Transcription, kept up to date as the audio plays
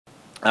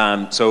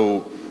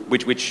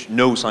Which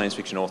no science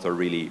fiction author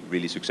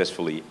really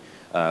successfully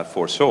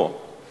foresaw.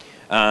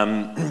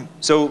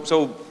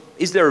 So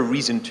is there a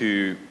reason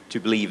to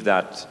believe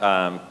that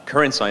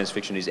current science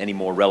fiction is any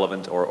more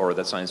relevant, or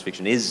that science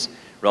fiction is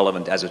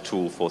relevant as a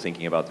tool for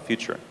thinking about the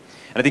future?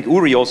 And I think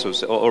Uri also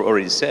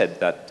already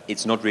said that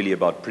it's not really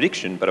about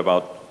prediction, but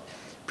about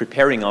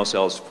preparing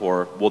ourselves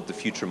for what the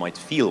future might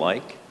feel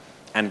like,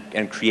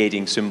 and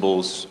creating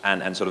symbols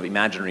and sort of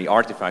imaginary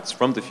artifacts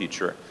from the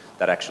future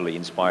that actually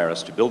inspire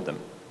us to build them.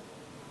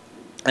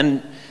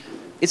 And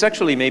it's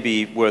actually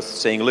maybe worth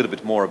saying a little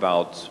bit more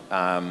about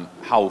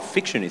how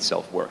fiction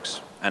itself works,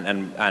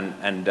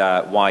 and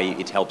why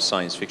it helps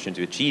science fiction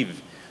to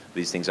achieve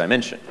these things I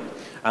mentioned.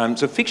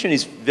 So fiction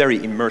is very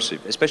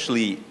immersive,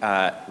 especially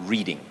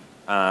reading.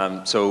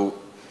 So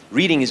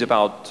reading is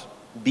about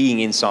being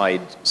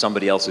inside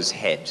somebody else's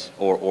head,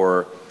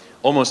 or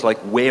almost like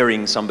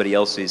wearing somebody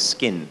else's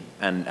skin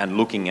and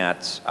looking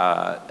at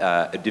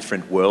a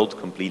different world,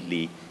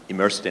 completely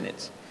immersed in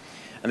it.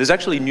 And there's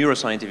actually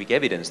neuroscientific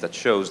evidence that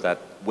shows that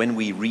when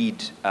we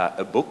read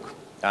a book,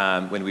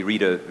 when we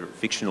read a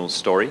fictional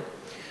story,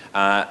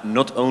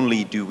 not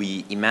only do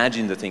we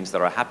imagine the things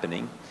that are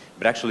happening,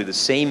 but actually the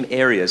same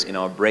areas in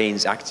our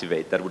brains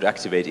activate that would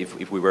activate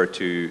if we were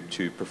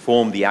to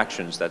perform the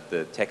actions that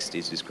the text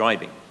is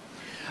describing.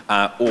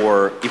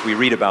 Or if we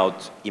read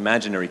about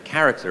imaginary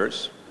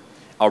characters,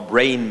 our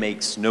brain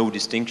makes no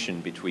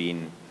distinction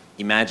between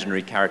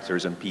imaginary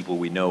characters and people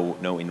we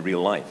know in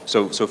real life.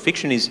 So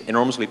fiction is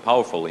enormously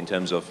powerful in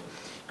terms of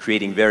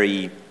creating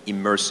very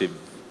immersive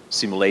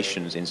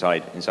simulations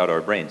inside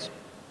our brains.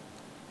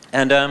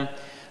 And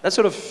that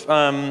sort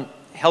of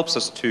helps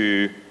us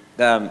to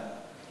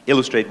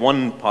illustrate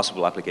one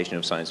possible application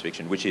of science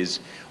fiction, which is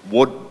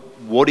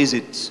what is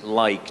it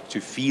like to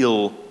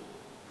feel,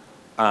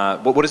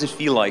 what does it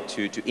feel like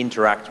to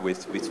interact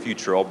with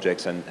future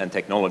objects and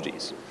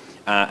technologies?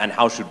 And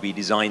how should we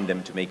design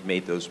them to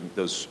make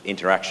those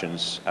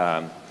interactions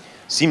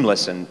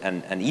seamless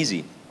and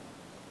easy?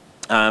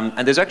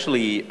 And there's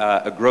actually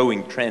a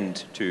growing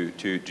trend to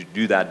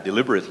do that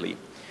deliberately.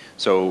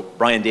 So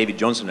Brian David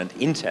Johnson and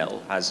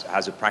Intel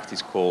has a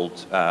practice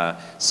called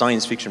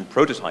science fiction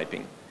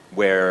prototyping,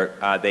 where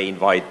they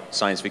invite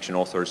science fiction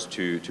authors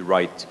to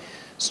write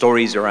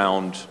stories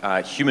around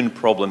human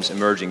problems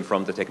emerging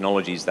from the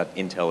technologies that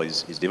Intel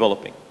is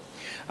developing.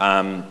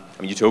 I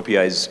mean,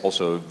 Utopia is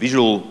also a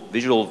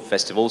visual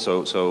festival,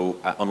 so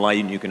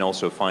online you can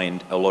also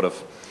find a lot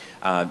of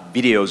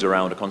videos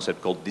around a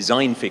concept called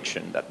design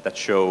fiction that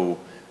show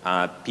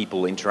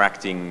people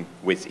interacting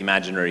with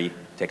imaginary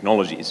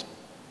technologies.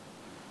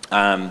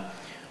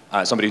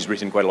 Somebody who's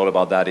written quite a lot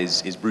about that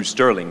is Bruce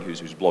Sterling,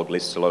 whose blog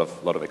lists a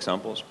lot of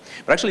examples.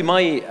 But actually,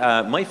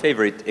 my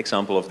favorite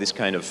example of this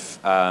kind of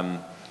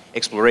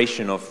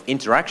exploration of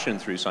interaction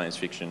through science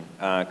fiction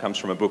comes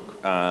from a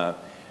book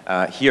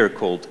here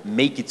called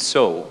Make It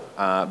So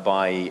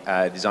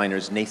by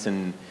designers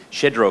Nathan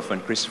Shedroff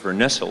and Christopher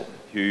Nessel,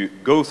 who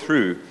go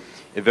through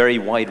a very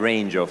wide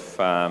range of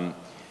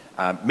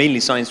mainly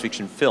science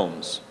fiction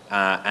films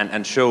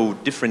and show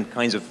different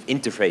kinds of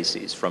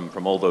interfaces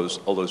from all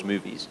those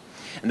movies.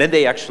 And then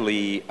they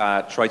actually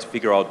try to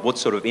figure out what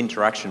sort of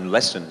interaction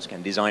lessons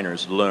can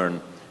designers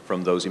learn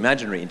from those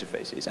imaginary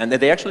interfaces. And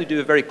they actually do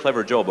a very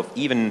clever job of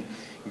even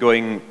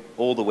going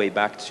all the way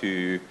back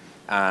to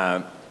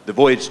The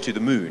Voyage to the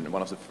Moon,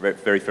 one of the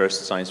very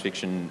first science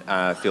fiction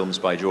films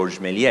by Georges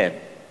Méliès,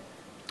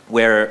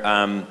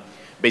 where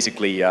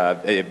basically,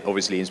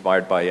 obviously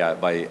inspired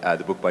by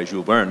the book by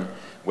Jules Verne,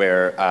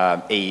 where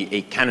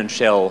a cannon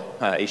shell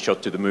is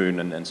shot to the moon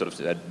and sort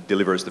of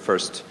delivers the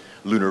first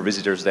lunar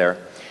visitors there.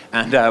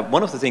 And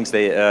one of the things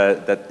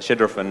that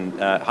Shedroff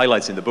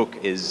highlights in the book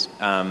is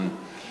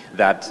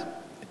that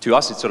to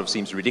us it sort of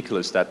seems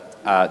ridiculous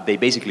that they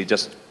basically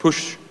just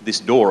push this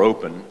door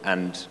open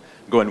and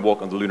go and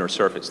walk on the lunar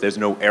surface. There's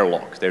no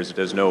airlock. There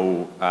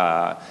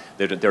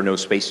are no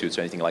spacesuits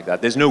or anything like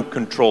that. There's no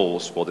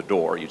controls for the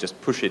door. You just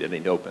push it and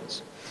it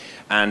opens.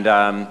 And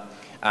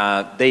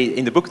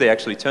in the book they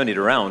actually turn it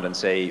around and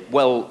say,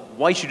 well,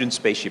 why shouldn't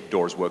spaceship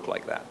doors work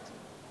like that?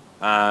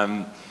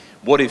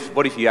 What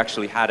if you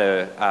actually had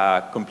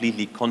a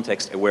completely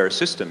context-aware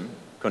system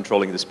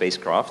controlling the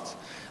spacecraft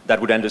that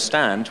would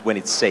understand when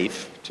it's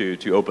safe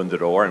to open the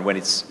door and when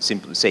it's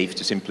safe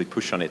to simply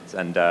push on it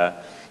and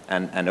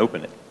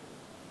open it?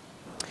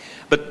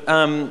 But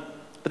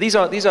these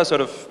are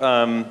sort of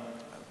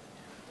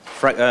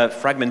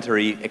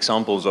fragmentary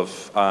examples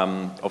of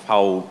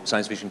how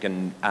science fiction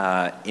can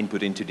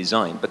input into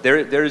design. But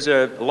there is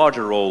a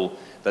larger role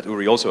that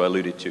Uri also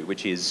alluded to,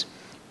 which is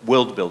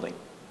world building.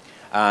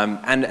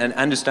 And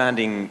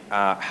understanding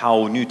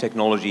how new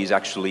technologies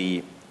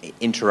actually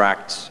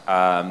interact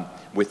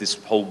with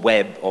this whole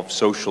web of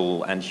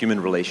social and human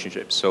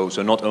relationships. So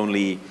not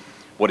only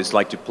what it's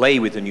like to play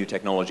with the new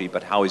technology,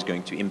 but how it's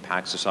going to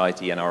impact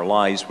society and our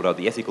lives, what are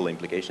the ethical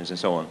implications, and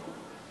so on.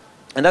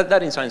 And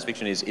that in science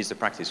fiction is the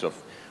practice of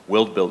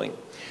world building.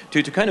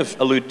 To kind of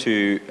allude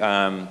to,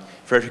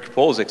 Frederick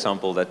Paul's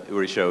example that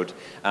Uri showed,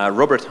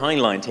 Robert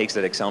Heinlein takes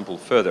that example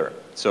further.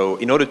 So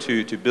in order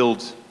to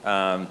build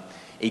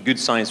a good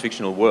science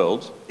fictional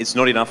world, it's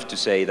not enough to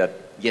say that,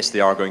 yes,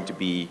 there are going to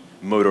be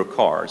motor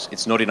cars.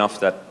 It's not enough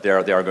that there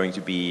are going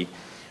to be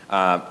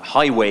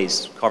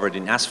highways covered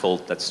in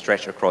asphalt that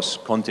stretch across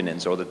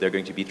continents, or that there are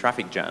going to be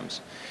traffic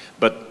jams.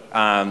 But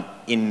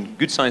in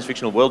good science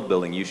fictional world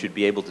building, you should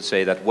be able to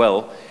say that,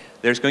 well,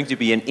 there's going to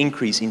be an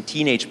increase in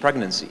teenage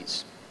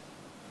pregnancies,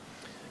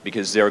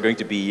 because there are going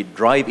to be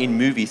drive-in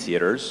movie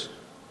theaters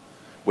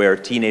where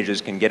teenagers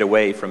can get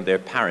away from their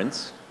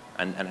parents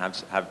and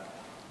have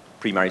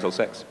premarital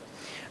sex.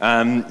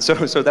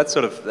 So that's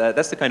sort of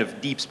that's the kind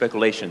of deep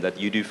speculation that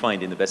you do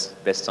find in the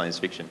best science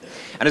fiction.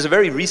 And as a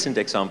very recent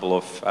example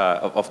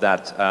of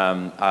that,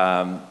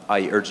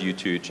 I urge you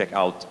to check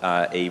out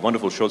a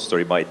wonderful short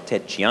story by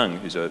Ted Chiang,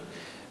 who's a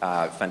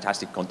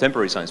fantastic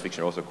contemporary science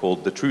fiction author,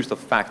 called "The Truth of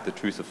Fact, the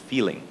Truth of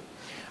Feeling,"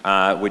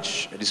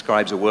 which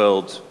describes a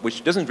world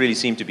which doesn't really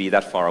seem to be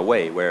that far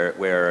away,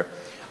 where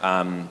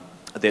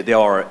there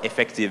are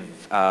effective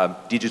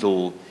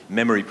digital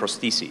memory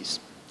prostheses.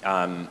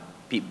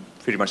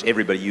 Pretty much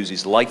everybody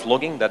uses life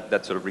logging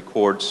that sort of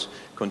records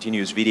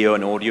continuous video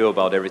and audio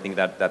about everything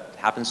that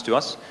happens to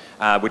us,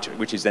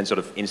 which is then sort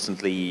of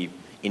instantly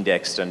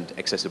indexed and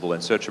accessible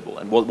and searchable.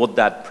 And what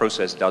that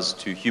process does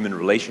to human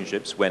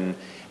relationships, when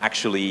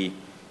actually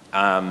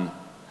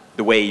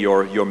the way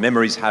your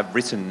memories have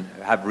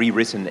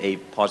rewritten a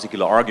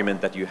particular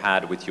argument that you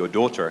had with your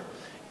daughter,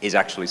 is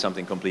actually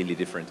something completely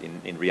different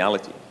in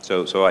reality.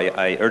 So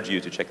I urge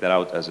you to check that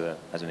out as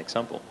an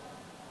example.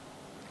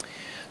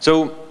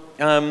 So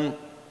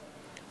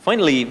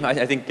finally,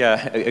 I think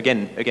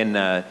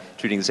again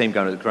treating the same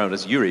ground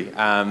as Yuri,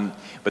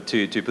 but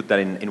to put that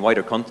in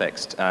wider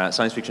context,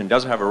 science fiction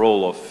does have a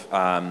role of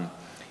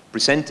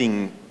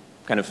presenting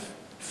kind of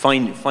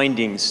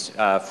findings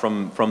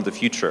from the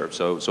future.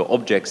 So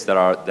objects that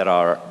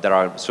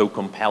are so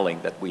compelling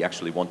that we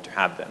actually want to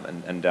have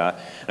them. And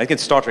I think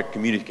Star Trek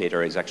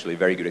Communicator is actually a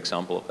very good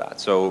example of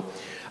that. So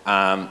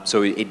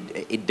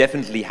it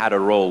definitely had a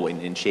role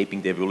in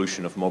shaping the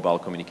evolution of mobile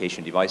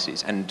communication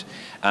devices. And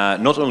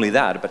not only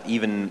that, but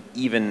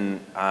even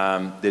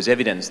there's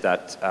evidence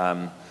that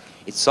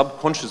it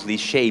subconsciously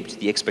shaped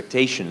the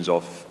expectations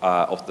of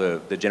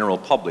the general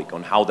public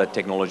on how that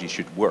technology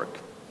should work.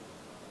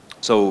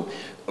 So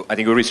I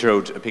think Uri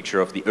showed a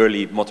picture of the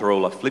early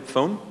Motorola flip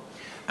phone,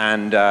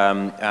 and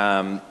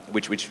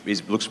which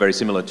looks very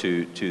similar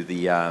to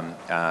the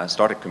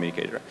Star Trek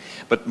Communicator.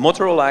 But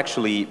Motorola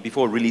actually,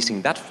 before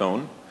releasing that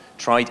phone,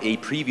 tried a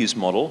previous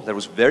model that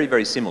was very,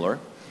 very similar,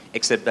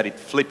 except that it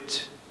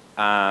flipped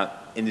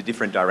in a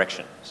different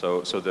direction.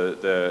 So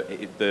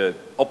the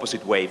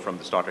opposite way from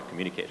the Star Trek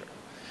Communicator.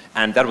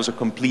 And that was a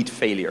complete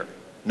failure.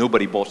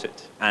 Nobody bought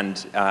it. And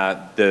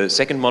the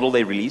second model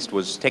they released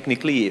was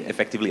technically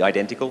effectively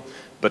identical,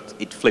 but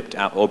it flipped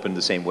open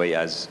the same way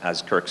as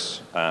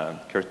Kirk's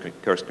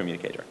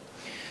Communicator.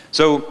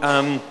 So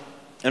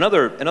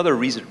another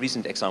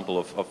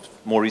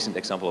more recent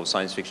example of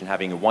science fiction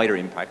having a wider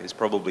impact is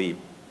probably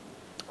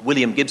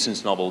William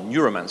Gibson's novel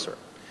Neuromancer,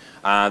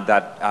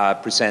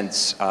 that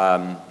presents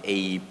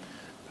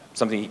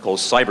something he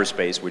calls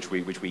cyberspace, which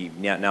we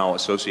now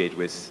associate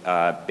with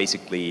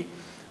basically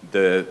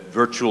the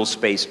virtual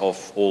space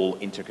of all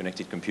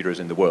interconnected computers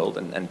in the world.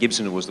 And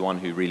Gibson was the one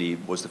who really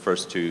was the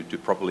first to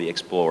properly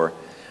explore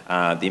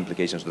the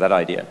implications of that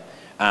idea.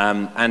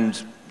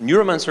 And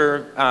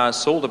Neuromancer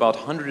sold about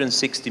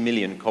 160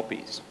 million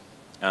copies.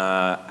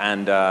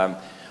 And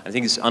I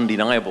think it's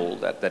undeniable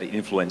that it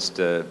influenced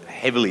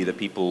heavily the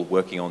people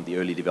working on the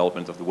early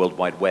development of the World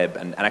Wide Web.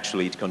 And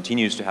actually it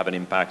continues to have an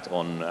impact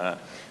on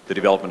the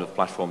development of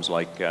platforms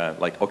like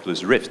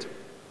Oculus Rift.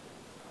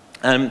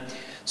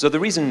 So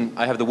the reason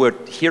I have the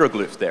word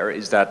hieroglyph there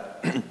is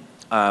that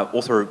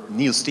author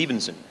Neil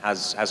Stevenson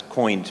has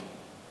coined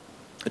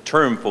a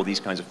term for these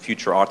kinds of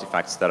future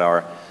artifacts that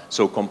are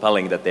so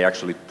compelling that they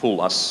actually pull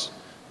us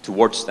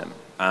towards them.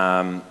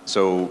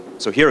 So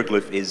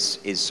hieroglyph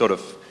is sort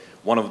of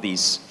one of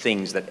these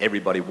things that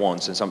everybody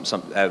wants,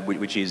 and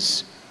which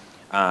is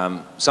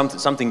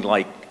something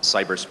like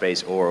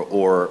cyberspace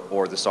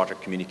or the Star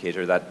Trek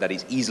Communicator that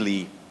is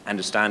easily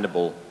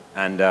understandable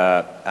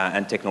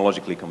and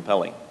technologically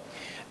compelling.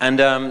 And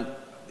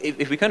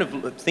if we kind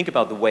of think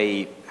about the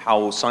way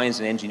how science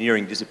and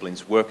engineering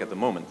disciplines work at the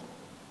moment,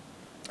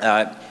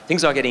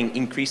 things are getting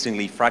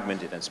increasingly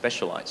fragmented and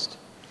specialized.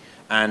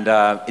 And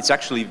it's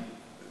actually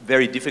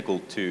very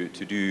difficult to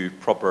do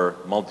proper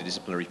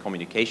multidisciplinary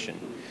communication.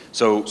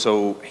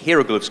 So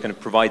hieroglyphs can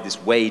provide this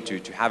way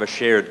to have a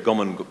shared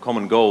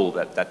common goal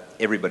that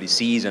everybody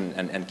sees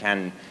and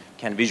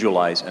can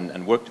visualize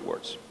and work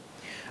towards.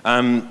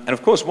 And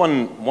of course,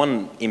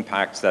 one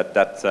impact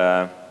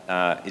that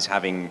is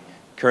having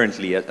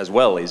currently as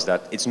well is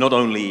that it's not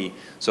only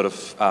sort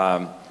of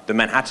the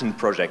Manhattan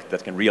Project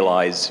that can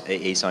realize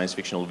a science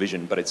fictional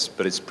vision, but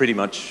it's pretty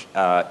much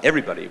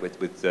everybody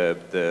with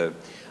the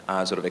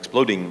sort of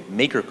exploding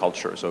maker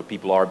culture. So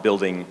people are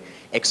building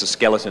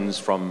exoskeletons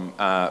from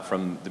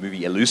the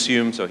movie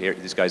Elysium. So here,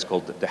 this guy's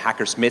called the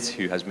Hackersmith,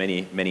 who has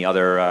many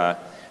other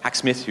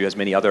Hacksmith, who has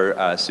many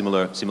other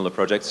similar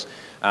projects,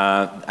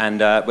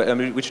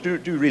 which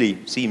do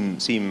really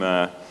seem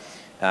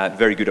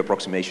very good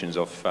approximations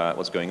of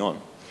what's going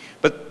on.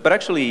 But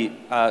actually,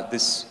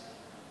 this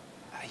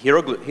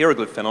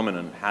hieroglyph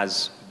phenomenon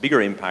has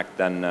bigger impact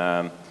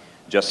than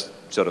just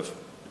sort of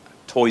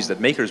toys that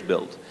makers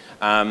build.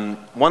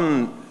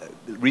 One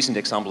recent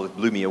example that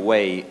blew me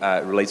away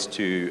relates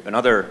to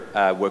another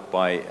work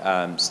by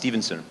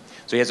Stevenson.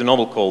 So he has a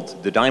novel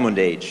called The Diamond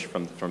Age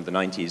from the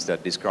 90s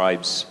that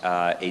describes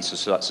a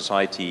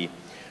society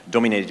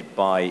dominated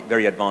by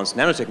very advanced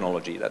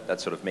nanotechnology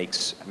that sort of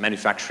makes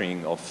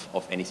manufacturing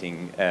of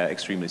anything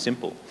extremely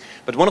simple.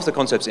 But one of the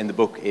concepts in the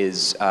book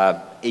is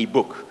a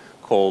book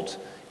called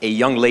A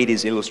Young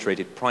Lady's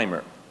Illustrated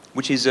Primer,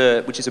 which is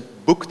a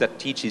book that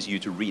teaches you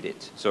to read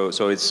it.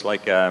 So it's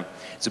like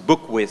it's a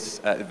book with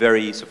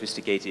very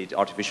sophisticated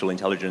artificial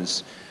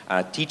intelligence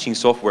teaching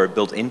software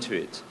built into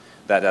it.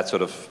 That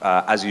sort of,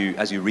 as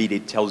you read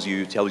it, tells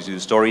you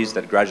stories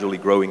that gradually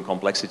grow in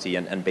complexity,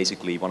 and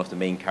basically one of the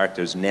main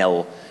characters,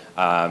 Nell,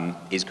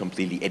 is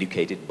completely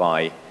educated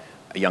by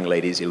a young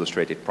lady's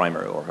illustrated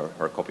primer, or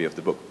her copy of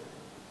the book.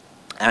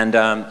 And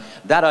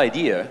that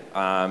idea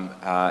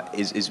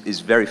is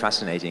very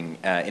fascinating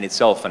in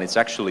itself, and it's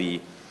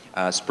actually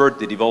spurred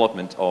the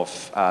development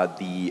of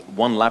the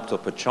One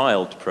Laptop Per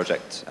Child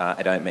project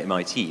at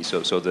MIT.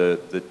 So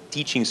the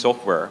teaching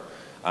software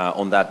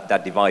on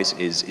that device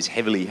is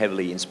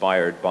heavily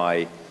inspired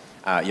by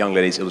Young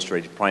Lady's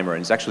Illustrated Primer,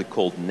 and it's actually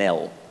called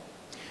Nell.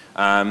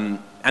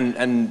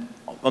 And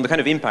on the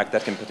kind of impact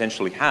that can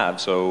potentially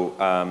have, so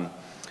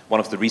one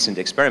of the recent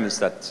experiments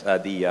that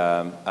the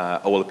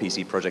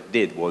OLPC project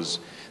did was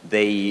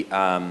they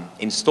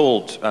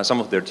installed some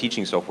of their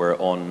teaching software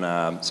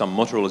on some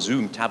Motorola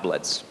Zoom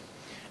tablets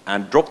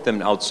and dropped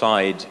them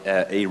outside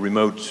a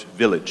remote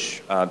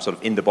village, sort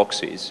of in the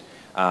boxes,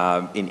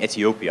 in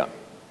Ethiopia.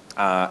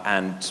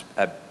 And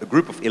a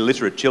group of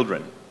illiterate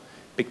children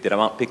picked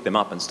them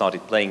up and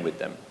started playing with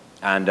them.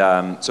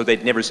 And so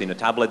they'd never seen a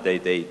tablet.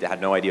 They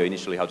had no idea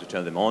initially how to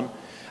turn them on.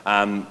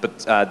 But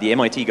the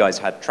MIT guys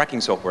had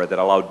tracking software that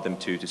allowed them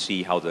to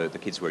see how the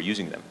kids were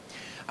using them.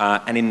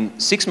 And in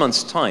 6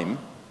 months' time,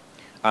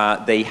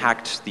 they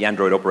hacked the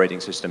Android operating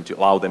system to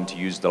allow them to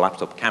use the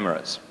laptop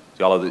cameras.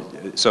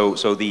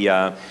 So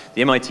the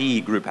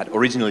MIT group had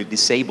originally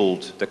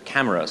disabled the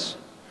cameras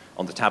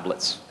on the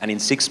tablets, and in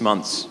 6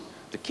 months,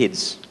 the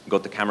kids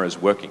got the cameras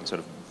working, sort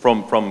of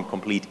from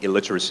complete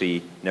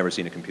illiteracy, never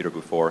seen a computer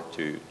before,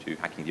 to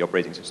hacking the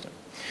operating system.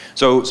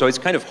 So it's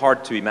kind of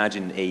hard to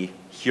imagine a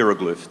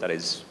hieroglyph that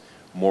is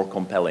more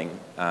compelling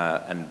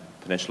and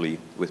potentially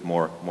with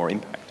more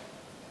impact.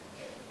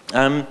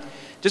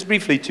 Just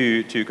briefly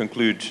to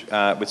conclude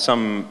with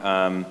some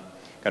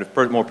kind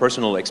of more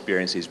personal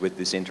experiences with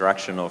this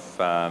interaction of,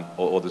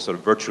 or the sort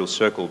of virtual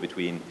circle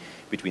between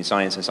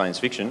science and science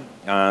fiction.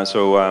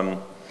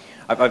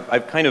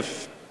 I've kind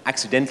of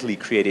accidentally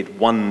created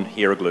one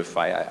hieroglyph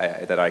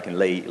that I can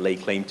lay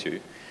claim to,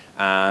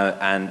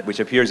 and which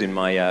appears in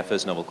my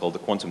first novel called The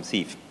Quantum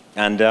Thief.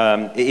 And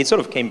it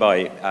sort of came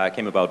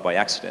about by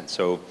accident.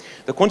 So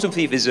The Quantum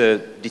Thief is a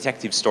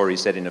detective story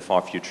set in a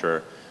far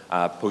future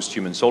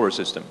post-human solar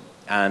system,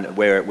 and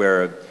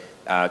where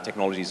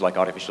technologies like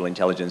artificial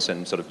intelligence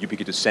and sort of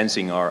ubiquitous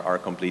sensing are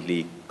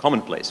completely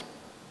commonplace.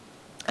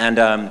 And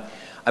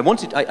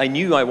I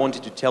knew I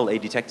wanted to tell a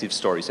detective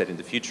story set in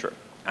the future.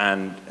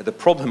 And the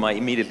problem I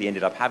immediately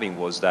ended up having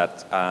was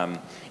that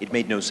it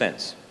made no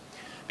sense.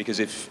 Because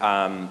if,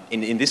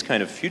 in this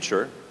kind of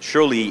future,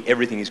 surely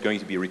everything is going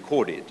to be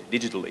recorded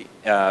digitally.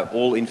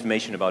 All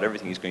information about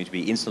everything is going to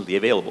be instantly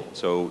available.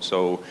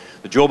 So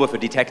the job of a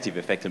detective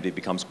effectively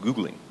becomes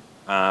Googling.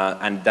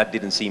 And that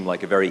didn't seem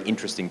like a very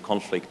interesting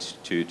conflict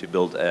to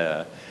build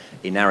a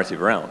narrative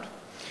around.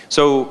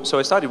 So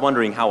I started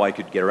wondering how I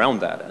could get around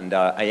that, and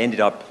I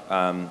ended up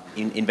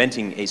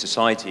inventing a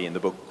society in the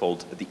book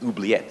called the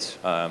Oubliette,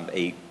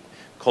 a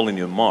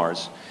colony on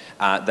Mars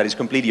that is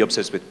completely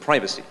obsessed with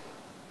privacy.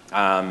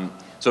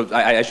 So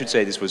I should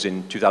say this was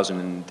in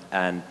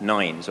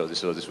 2009, so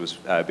this was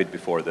a bit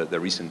before the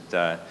recent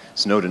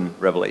Snowden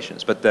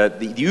revelations. But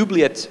the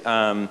Oubliette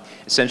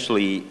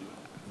essentially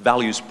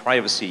values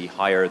privacy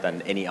higher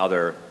than any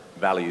other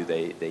value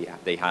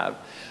they have.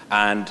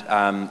 And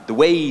the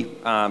way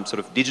sort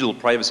of digital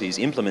privacy is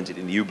implemented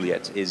in the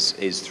Oubliette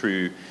is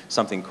through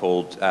something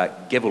called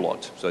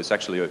gevolot. So it's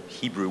actually a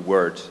Hebrew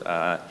word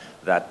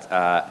that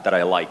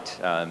I liked.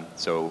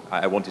 So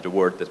I wanted a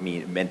word that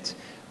meant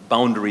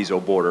boundaries or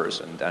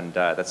borders, and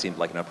that seemed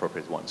like an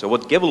appropriate one. So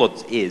what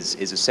gevolot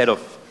is a set of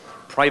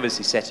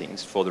privacy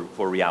settings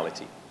for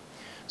reality.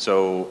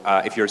 So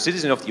if you're a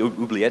citizen of the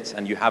Oubliette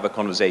and you have a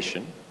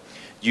conversation,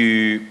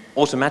 you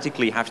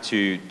automatically have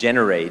to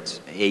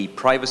generate a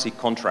privacy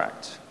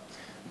contract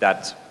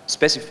that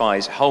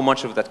specifies how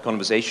much of that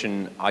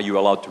conversation are you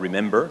allowed to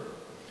remember,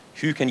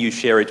 who can you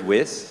share it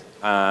with,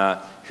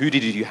 who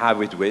did you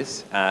have it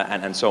with,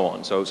 and so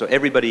on. So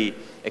everybody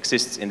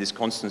exists in this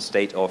constant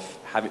state of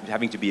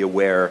having to be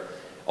aware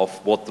of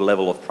what the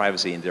level of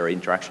privacy in their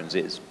interactions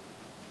is.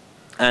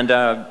 And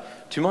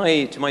to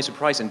my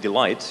surprise and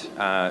delight,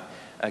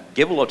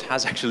 Gevolot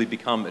has actually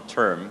become a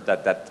term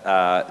that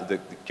the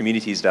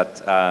communities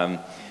that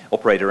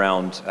operate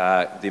around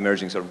the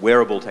emerging sort of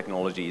wearable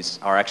technologies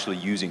are actually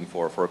using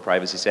for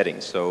privacy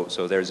settings. So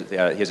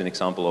here's an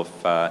example of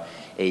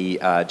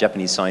a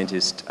Japanese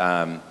scientist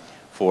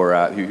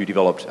who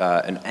developed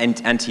an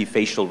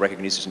anti-facial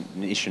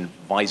recognition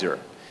visor.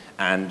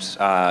 And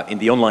in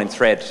the online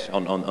thread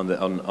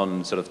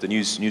on sort of the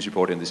news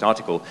report in this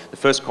article, the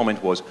first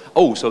comment was,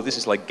 "Oh, so this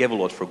is like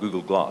Gevolot for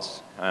Google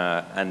Glass,"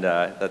 and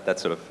that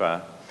sort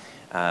of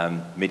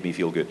made me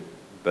feel good.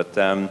 But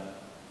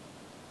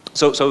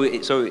so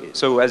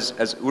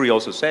as Uri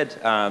also said,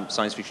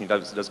 science fiction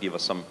does give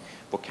us some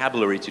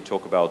vocabulary to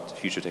talk about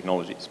future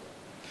technologies.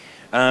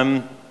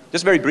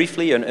 Just very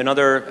briefly,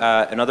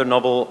 another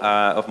novel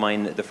of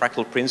mine, The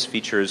Fractal Prince,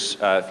 features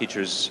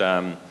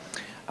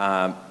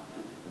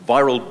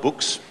viral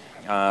books,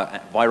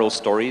 viral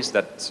stories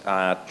that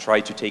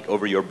try to take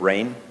over your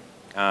brain.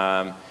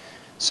 The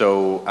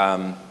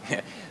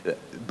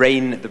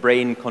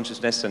brain,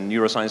 consciousness, and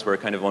neuroscience were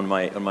kind of on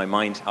my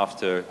mind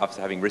after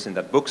having written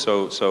that book.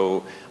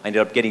 So I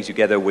ended up getting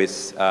together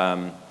with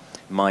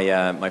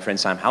my friend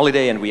Sam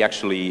Halliday, and we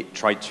actually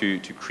tried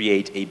to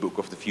create a book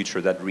of the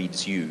future that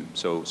reads you.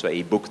 So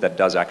a book that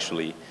does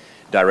actually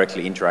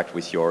directly interact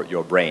with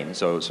your brain.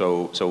 So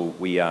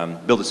we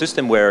build a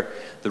system where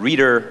the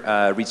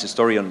reader reads the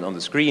story on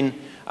the screen.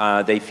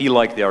 They feel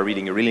like they are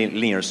reading a really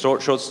linear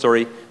short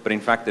story, but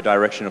in fact the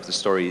direction of the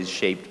story is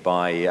shaped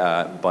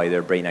by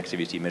their brain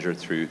activity measured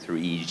through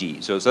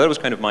EEG. So that was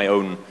kind of my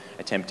own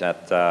attempt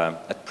at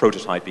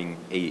prototyping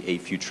a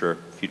future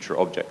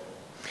object.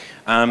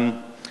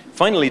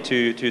 Finally,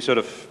 to sort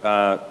of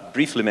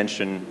briefly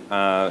mention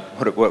how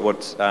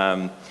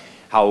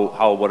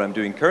what I'm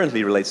doing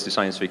currently relates to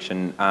science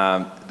fiction.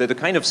 The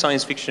kind of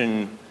science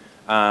fiction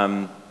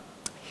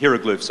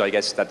hieroglyphs, I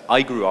guess, that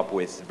I grew up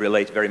with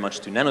relate very much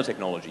to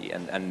nanotechnology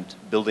and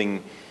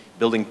building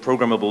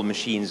programmable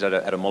machines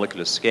at a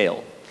molecular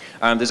scale.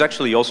 There's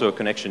actually also a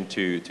connection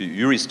to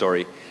Yuri's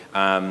story.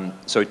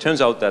 So it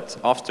turns out that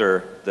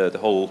after the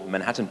whole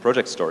Manhattan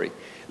Project story,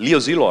 Leo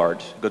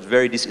Szilard got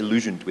very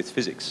disillusioned with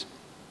physics,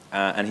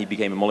 and he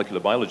became a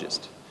molecular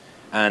biologist.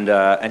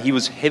 And he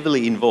was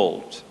heavily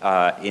involved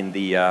in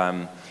the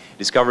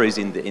discoveries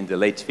in the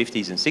late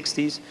 50s and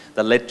 60s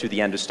that led to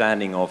the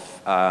understanding of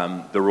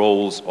the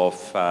roles of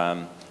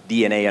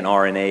DNA and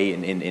RNA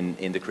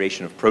in the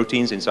creation of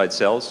proteins inside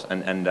cells,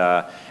 and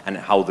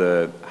how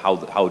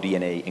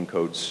DNA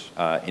encodes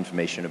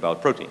information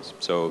about proteins.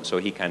 So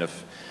he kind of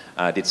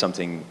did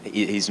something.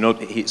 He's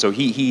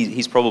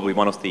probably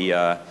one of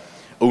the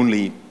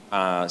only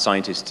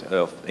scientists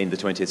in the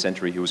 20th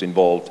century who was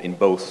involved in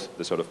both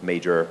the sort of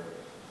major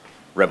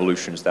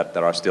revolutions that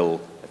are still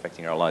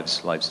affecting our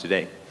lives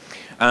today.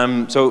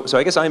 So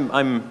I guess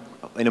I'm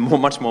in a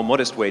much more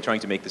modest way trying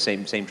to make the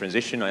same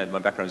transition. My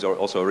background is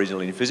also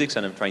originally in physics,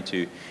 and I'm trying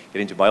to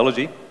get into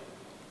biology.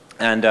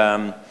 And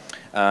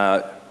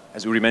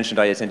as Uri mentioned,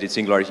 I attended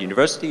Singularity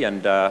University,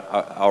 and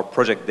our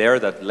project there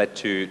that led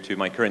to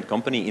my current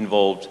company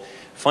involved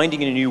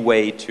finding a new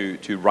way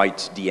to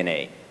write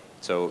DNA.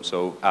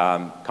 So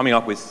coming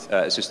up with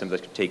a system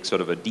that could take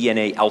sort of a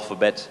DNA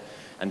alphabet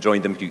and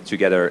join them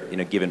together in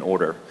a given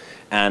order.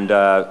 And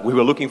we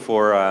were looking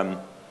for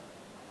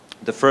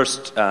the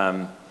first,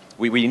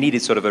 we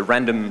needed sort of a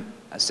random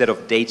set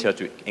of data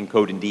to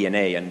encode in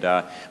DNA, and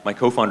my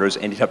co-founders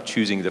ended up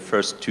choosing the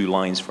first 2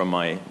 lines from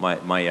my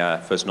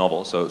first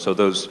novel. So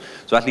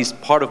at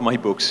least part of my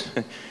books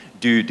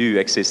do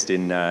exist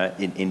in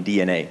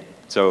DNA.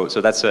 So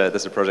that's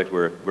a project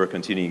we're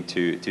continuing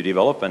to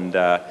develop, and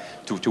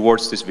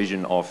towards this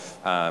vision of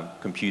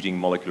computing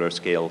molecular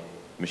scale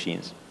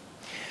machines.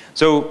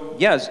 So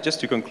yeah,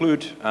 just to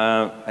conclude,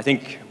 I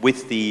think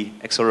with the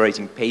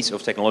accelerating pace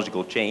of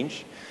technological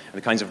change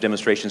and the kinds of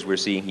demonstrations we're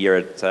seeing here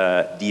at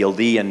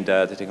DLD and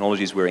the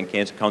technologies we're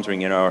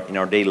encountering in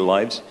our daily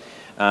lives,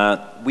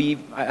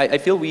 I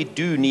feel we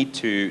do need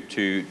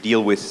to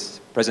deal with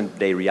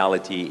present-day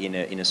reality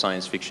in a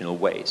science fictional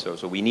way. So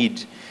we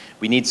need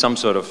some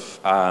sort of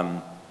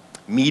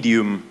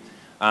medium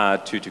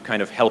to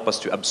kind of help us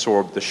to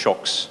absorb the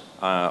shocks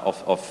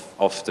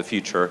of the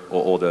future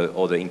or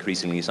the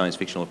increasingly science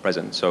fictional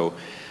present. So,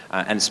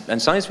 and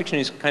science fiction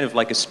is kind of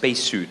like a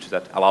spacesuit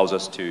that allows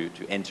us to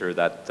enter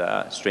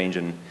that strange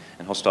and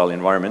hostile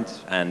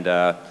environment, and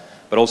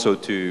but also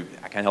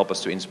can help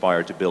us to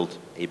inspire to build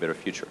a better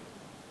future.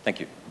 Thank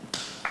you.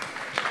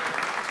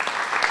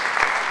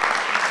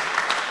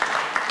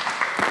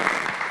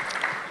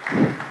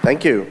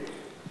 Thank you.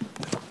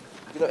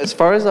 As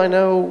far as I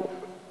know,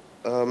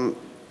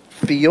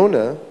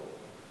 Fiona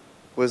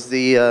was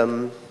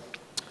the,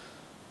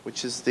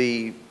 which is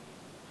the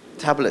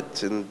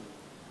tablet in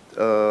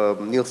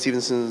Neil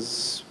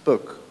Stephenson's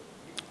book,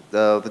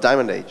 The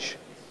Diamond Age.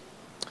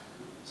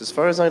 As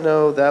far as I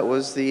know, that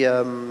was the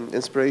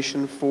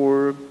inspiration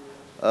for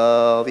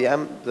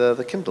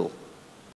the Kindle.